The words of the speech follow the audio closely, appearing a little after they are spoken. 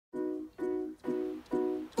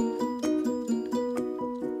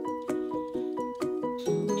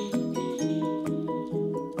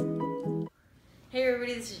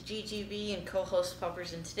co-host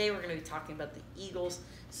Puppers, and today we're going to be talking about the Eagles.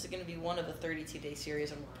 This is going to be one of a 32-day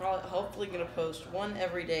series, and we're hopefully going to post one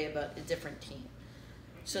every day about a different team.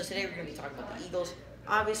 So today we're going to be talking about the Eagles.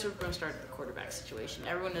 Obviously, we're going to start at the quarterback situation.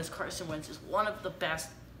 Everyone knows Carson Wentz is one of the best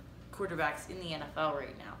quarterbacks in the NFL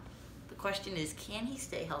right now. The question is, can he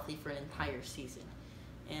stay healthy for an entire season?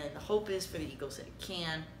 And the hope is for the Eagles that he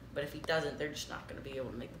can, but if he doesn't, they're just not going to be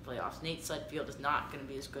able to make the playoffs. Nate Sudfeld is not going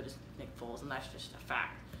to be as good as Nick Foles, and that's just a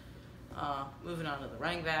fact. Moving on to the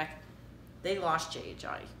running back, they lost J.J.,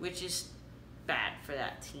 which is bad for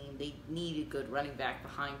that team. They need a good running back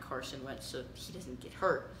behind Carson Wentz so he doesn't get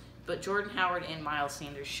hurt. But Jordan Howard and Miles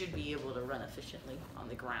Sanders should be able to run efficiently on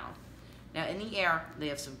the ground. Now, in the air, they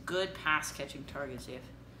have some good pass-catching targets. They have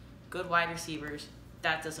good wide receivers.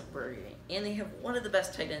 That doesn't worry me. And they have one of the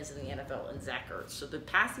best tight ends in the NFL in Zach Ertz. So the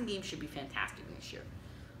passing game should be fantastic this year.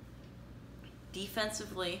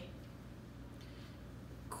 Defensively,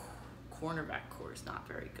 cornerback core is not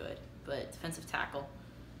very good, but defensive tackle,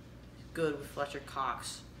 good with Fletcher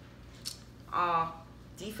Cox.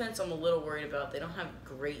 Defense, I'm a little worried about. They don't have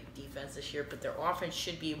great defense this year, but their offense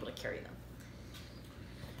should be able to carry them.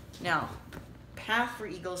 Now, path for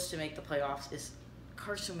Eagles to make the playoffs is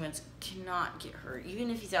Carson Wentz cannot get hurt.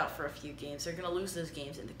 Even if he's out for a few games, they're going to lose those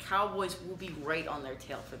games, and the Cowboys will be right on their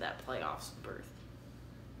tail for that playoffs berth.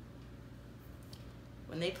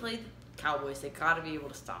 When they play the Cowboys, they got to be able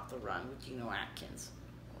to stop the run with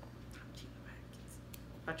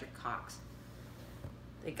Fletcher Cox.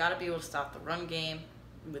 They got to be able to stop the run game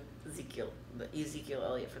with Ezekiel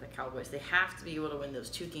Elliott for the Cowboys. They have to be able to win those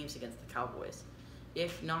two games against the Cowboys.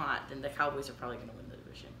 If not, then the Cowboys are probably going to win the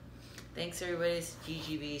division. Thanks, everybody. It's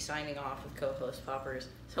GGB signing off with co-host Poppers.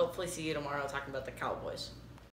 Hopefully see you tomorrow talking about the Cowboys.